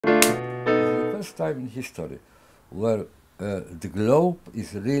first time in history where the globe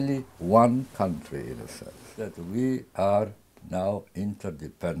is really one country, in a sense, that we are now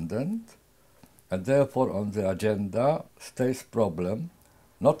interdependent, and therefore on the agenda stays problem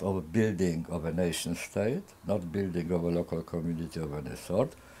not of building of a nation state, not building of a local community of any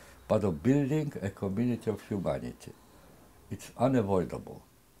sort, but of building a community of humanity. It's unavoidable.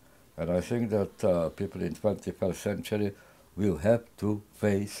 And I think that people in 21st century will have to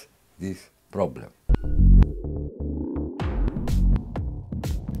face this problem.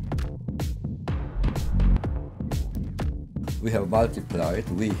 We have multiplied,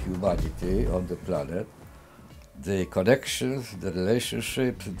 we humanity on the planet, the connections, the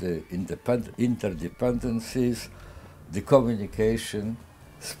relationships, the interdependencies, the communication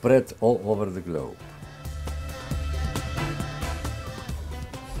spread all over the globe.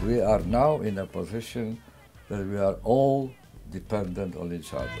 We are now in a position that we are all dependent on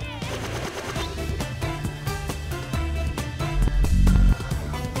each other.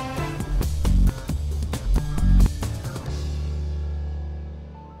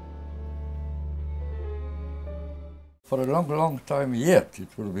 For a long, long time yet, it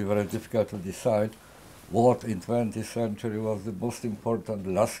will be very difficult to decide what in 20th century was the most important,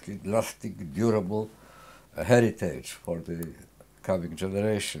 lasting, durable heritage for the coming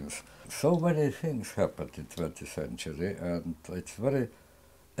generations. So many things happened in 20th century, and it's very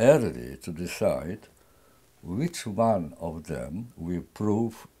early to decide which one of them will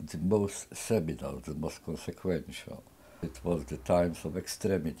prove the most seminal, the most consequential. It was the times of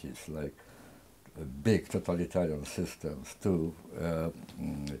extremities, like big totalitarian systems, to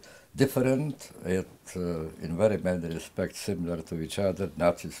different, yet in very many respects similar to each other,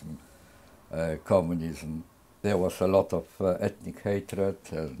 Nazism, communism. There was a lot of ethnic hatred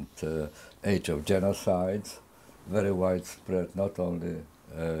and age of genocides, very widespread, not only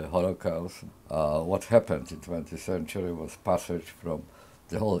Holocaust. What happened in 20th century was passage from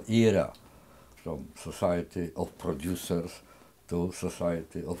the whole era, from society of producers to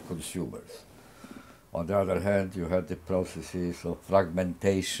society of consumers. On the other hand, you had the processes of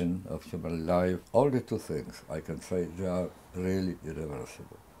fragmentation of human life. All the two things, I can say, they are really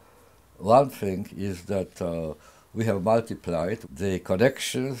irreversible. One thing is that we have multiplied the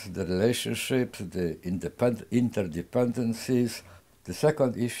connections, the relationships, the interdependencies. The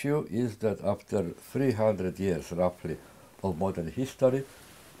second issue is that after 300 years, roughly, of modern history,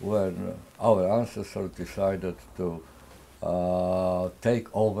 when our ancestors decided to take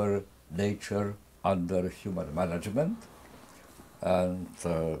over nature under human management, and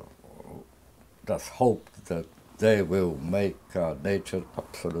thus hoped that they will make nature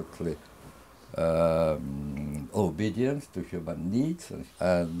absolutely obedient to human needs,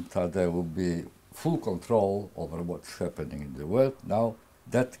 and there will be full control over what's happening in the world. Now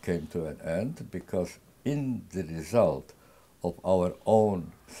that came to an end because in the result of our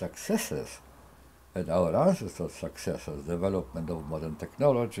own successes and our ancestors' successes, development of modern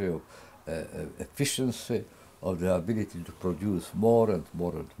technology, of efficiency, of the ability to produce more and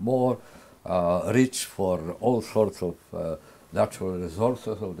more and more, rich for all sorts of natural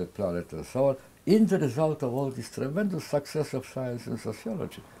resources of the planet and so on. In the result of all this tremendous success of science and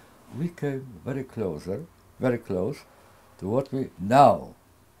sociology, we came very close to what we now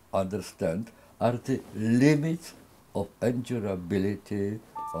understand are the limits of endurability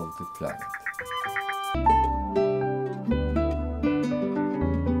of the planet.